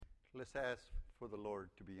Let's ask for the Lord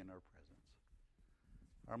to be in our presence.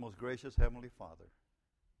 Our most gracious Heavenly Father,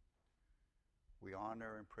 we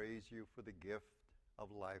honor and praise you for the gift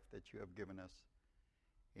of life that you have given us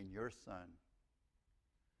in your Son,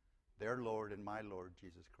 their Lord and my Lord,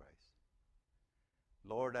 Jesus Christ.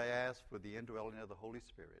 Lord, I ask for the indwelling of the Holy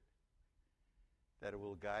Spirit, that it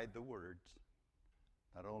will guide the words,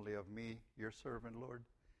 not only of me, your servant, Lord,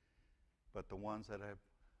 but the ones that have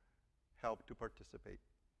helped to participate.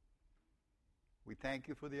 We thank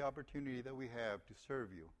you for the opportunity that we have to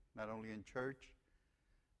serve you, not only in church,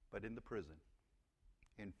 but in the prison,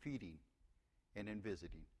 in feeding, and in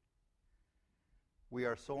visiting. We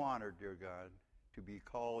are so honored, dear God, to be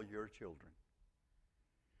called your children.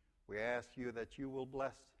 We ask you that you will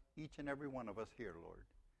bless each and every one of us here, Lord.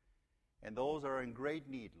 And those are in great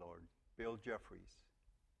need, Lord. Bill Jeffries.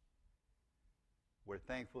 We're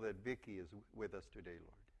thankful that Vicki is with us today,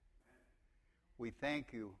 Lord. We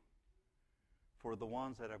thank you for the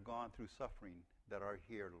ones that have gone through suffering that are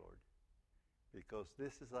here, Lord, because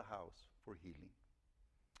this is a house for healing.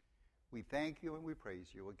 We thank you and we praise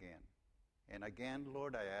you again. And again,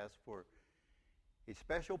 Lord, I ask for a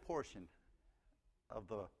special portion of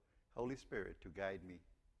the Holy Spirit to guide me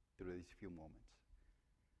through these few moments.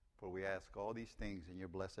 For we ask all these things in your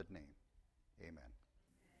blessed name. Amen.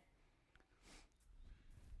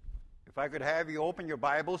 If I could have you open your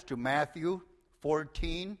Bibles to Matthew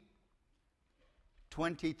 14:23.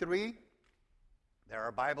 There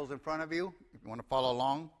are Bibles in front of you if you want to follow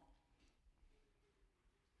along.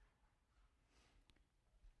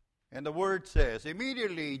 And the word says,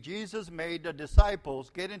 immediately Jesus made the disciples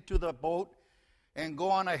get into the boat and go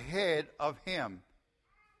on ahead of him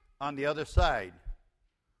on the other side,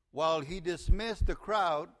 while he dismissed the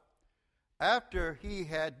crowd. After he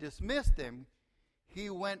had dismissed them, he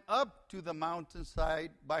went up to the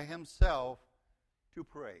mountainside by himself to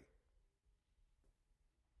pray.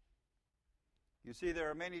 You see, there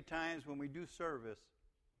are many times when we do service,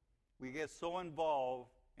 we get so involved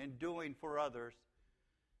in doing for others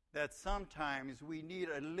that sometimes we need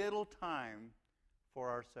a little time for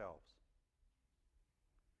ourselves.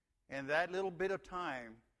 And that little bit of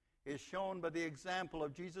time is shown by the example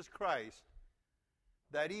of Jesus Christ,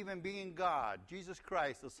 that even being God, Jesus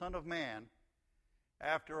Christ, the Son of Man,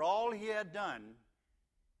 after all he had done,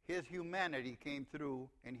 his humanity came through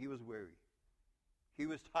and he was weary. He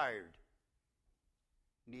was tired,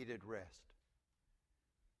 needed rest.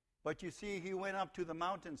 But you see, he went up to the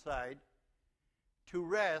mountainside to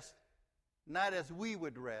rest, not as we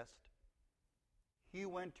would rest. He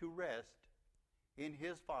went to rest in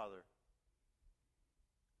his Father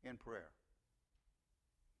in prayer.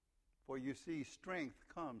 For you see, strength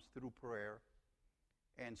comes through prayer,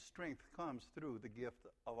 and strength comes through the gift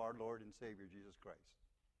of our Lord and Savior, Jesus Christ.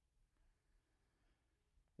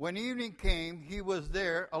 When evening came, he was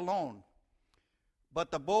there alone, but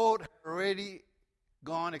the boat had already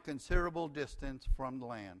gone a considerable distance from the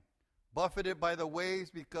land, buffeted by the waves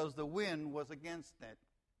because the wind was against it.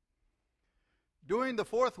 During the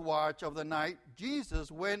fourth watch of the night, Jesus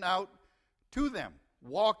went out to them,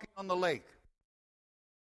 walking on the lake.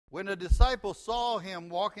 When the disciples saw him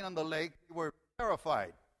walking on the lake, they were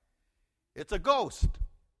terrified. It's a ghost.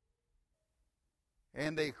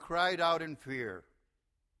 And they cried out in fear.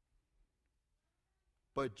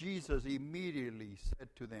 But Jesus immediately said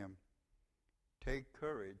to them, take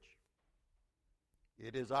courage.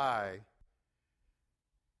 It is I.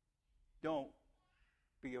 Don't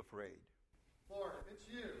be afraid. Lord, if it's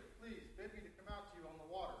you, please bid me to come out to you on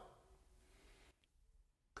the water.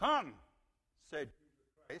 Come, said Jesus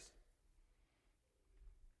Christ.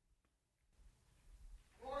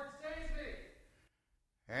 Lord, save me.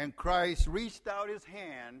 And Christ reached out his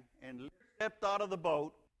hand and stepped out of the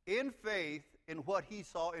boat in faith in what he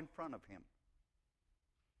saw in front of him.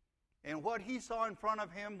 And what he saw in front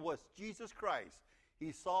of him was Jesus Christ.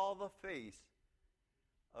 He saw the face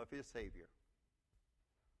of his Savior.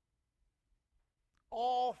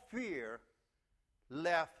 All fear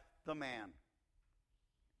left the man.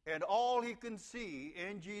 And all he can see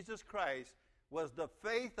in Jesus Christ was the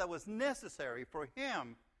faith that was necessary for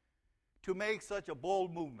him to make such a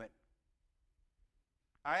bold movement.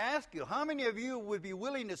 I ask you, how many of you would be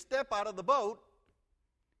willing to step out of the boat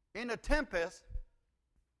in a tempest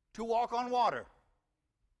to walk on water?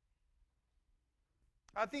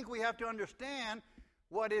 I think we have to understand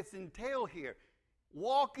what it's entailed here.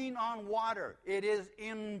 Walking on water, it is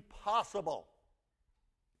impossible.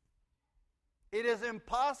 It is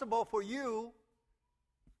impossible for you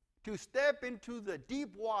to step into the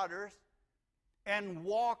deep waters and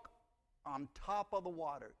walk on top of the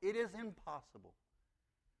water. It is impossible.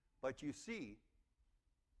 But you see,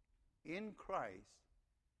 in Christ,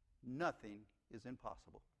 nothing is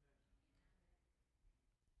impossible.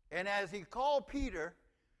 And as he called Peter,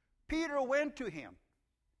 Peter went to him,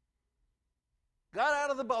 got out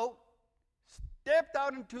of the boat, stepped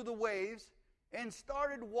out into the waves, and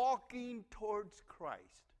started walking towards Christ.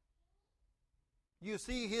 You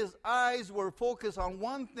see, his eyes were focused on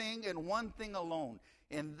one thing and one thing alone,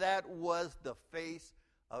 and that was the face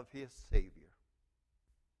of his Savior.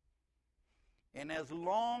 And as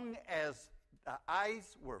long as the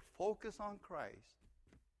eyes were focused on Christ,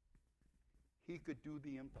 he could do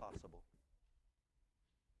the impossible.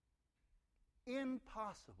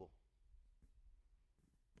 Impossible.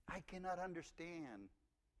 I cannot understand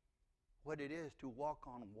what it is to walk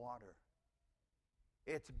on water.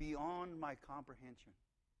 It's beyond my comprehension.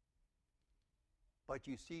 But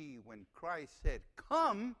you see, when Christ said,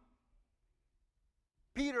 "Come,"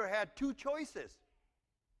 Peter had two choices.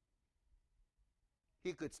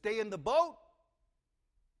 He could stay in the boat,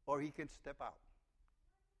 or he could step out.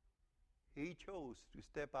 He chose to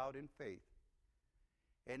step out in faith.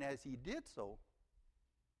 And as he did so,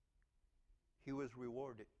 he was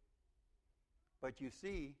rewarded. But you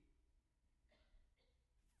see,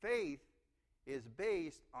 faith is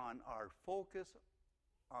based on our focus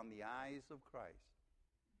on the eyes of Christ.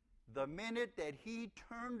 The minute that he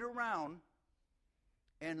turned around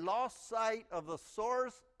and lost sight of the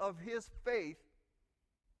source of his faith,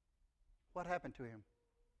 what happened to him?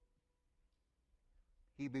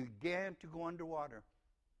 He began to go underwater.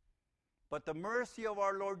 But the mercy of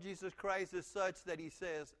our Lord Jesus Christ is such that he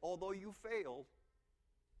says, although you failed,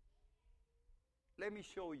 let me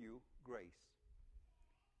show you grace.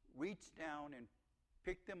 Reached down and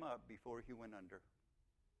picked him up before he went under.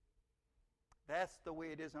 That's the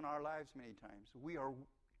way it is in our lives many times. We are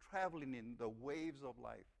traveling in the waves of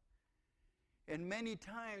life. And many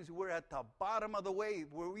times we're at the bottom of the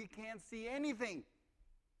wave where we can't see anything.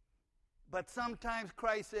 But sometimes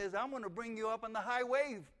Christ says, I'm going to bring you up on the high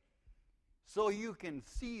wave so you can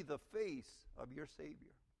see the face of your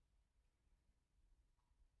Savior.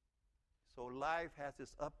 So life has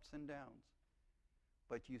its ups and downs.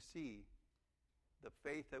 But you see, the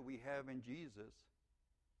faith that we have in Jesus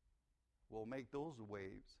will make those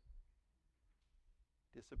waves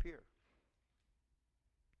disappear.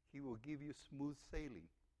 He will give you smooth sailing.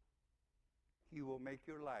 He will make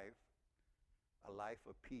your life a life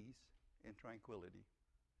of peace and tranquility.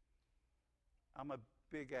 I'm a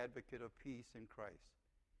big advocate of peace in Christ.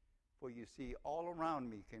 For you see, all around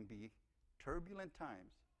me can be turbulent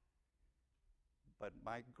times. But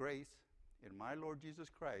my grace in my Lord Jesus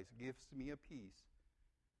Christ gives me a peace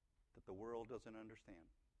that the world doesn't understand.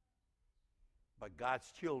 But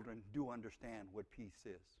God's children do understand what peace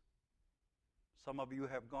is. Some of you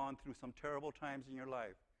have gone through some terrible times in your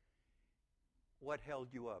life. What held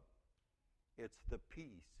you up? It's the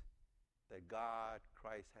peace that God,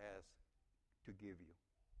 Christ has to give you.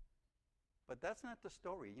 But that's not the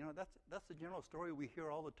story. You know, that's the general story we hear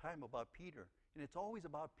all the time about Peter. And it's always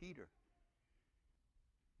about Peter.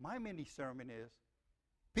 My mini sermon is,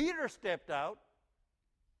 Peter stepped out.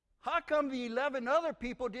 How come the 11 other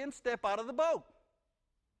people didn't step out of the boat?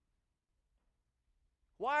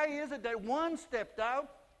 Why is it that one stepped out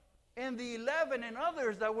and the 11 and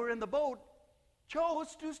others that were in the boat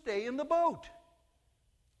chose to stay in the boat?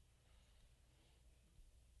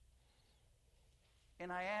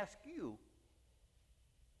 And I ask you,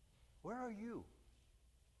 where are you?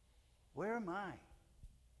 Where am I?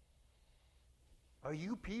 Are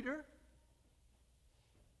you Peter?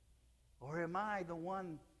 Or am I the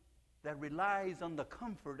one that relies on the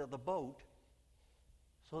comfort of the boat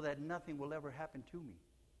so that nothing will ever happen to me?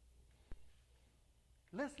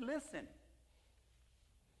 Let's listen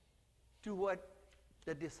to what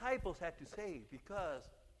the disciples had to say, because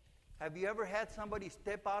have you ever had somebody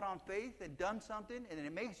step out on faith and done something and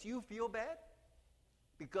it makes you feel bad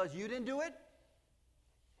because you didn't do it?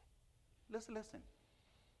 Let's listen.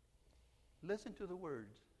 Listen to the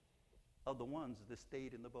words of the ones that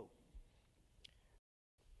stayed in the boat.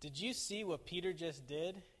 Did you see what Peter just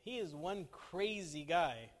did? He is one crazy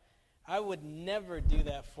guy. I would never do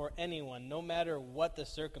that for anyone, no matter what the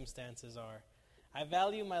circumstances are. I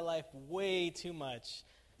value my life way too much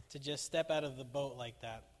to just step out of the boat like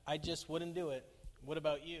that. I just wouldn't do it. What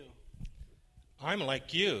about you? I'm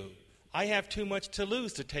like you. I have too much to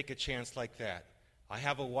lose to take a chance like that. I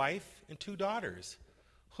have a wife and 2 daughters.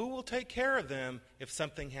 Who will take care of them if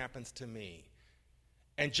something happens to me?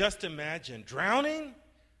 And just imagine, drowning?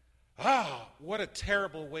 What a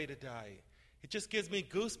terrible way to die. It just gives me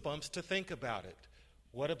goosebumps to think about it.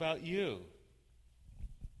 What about you?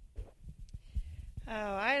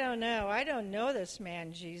 Oh, I don't know. I don't know this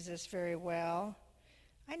man Jesus very well.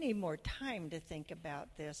 I need more time to think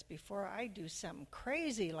about this before I do something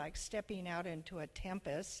crazy like stepping out into a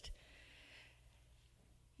tempest.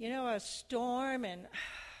 You know, a storm, and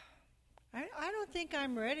I don't think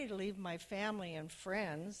I'm ready to leave my family and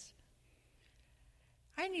friends.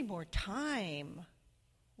 I need more time.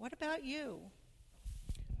 What about you?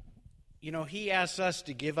 You know, he asks us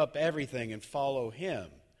to give up everything and follow him.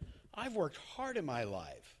 I've worked hard in my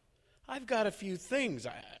life. I've got a few things.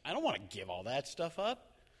 I don't want to give all that stuff up.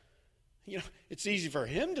 You know, it's easy for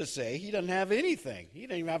him to say he doesn't have anything. He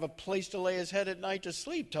doesn't even have a place to lay his head at night to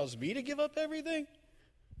sleep. Tells me to give up everything.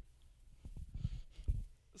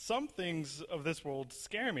 Some things of this world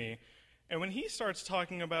scare me. And when he starts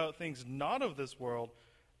talking about things not of this world,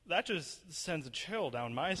 that just sends a chill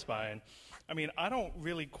down my spine. I mean, I don't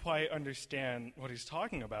really quite understand what he's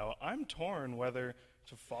talking about. I'm torn whether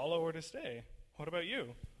to follow or to stay. What about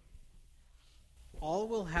you? All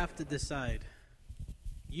will have to decide.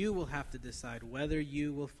 You will have to decide whether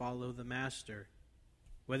you will follow the Master,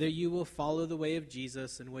 whether you will follow the way of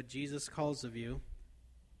Jesus and what Jesus calls of you,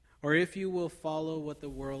 or if you will follow what the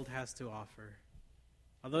world has to offer.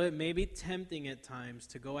 Although it may be tempting at times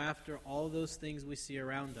to go after all those things we see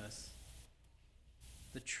around us,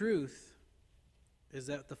 the truth is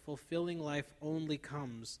that the fulfilling life only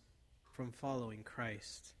comes from following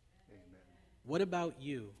Christ. Amen. What about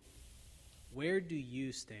you? Where do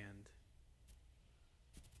you stand?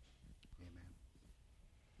 Amen.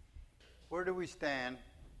 Where do we stand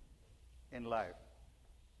in life?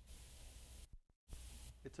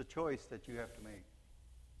 It's a choice that you have to make.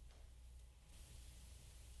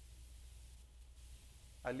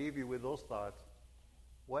 I leave you with those thoughts.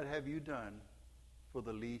 What have you done for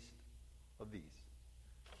the least of these?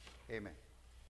 Amen.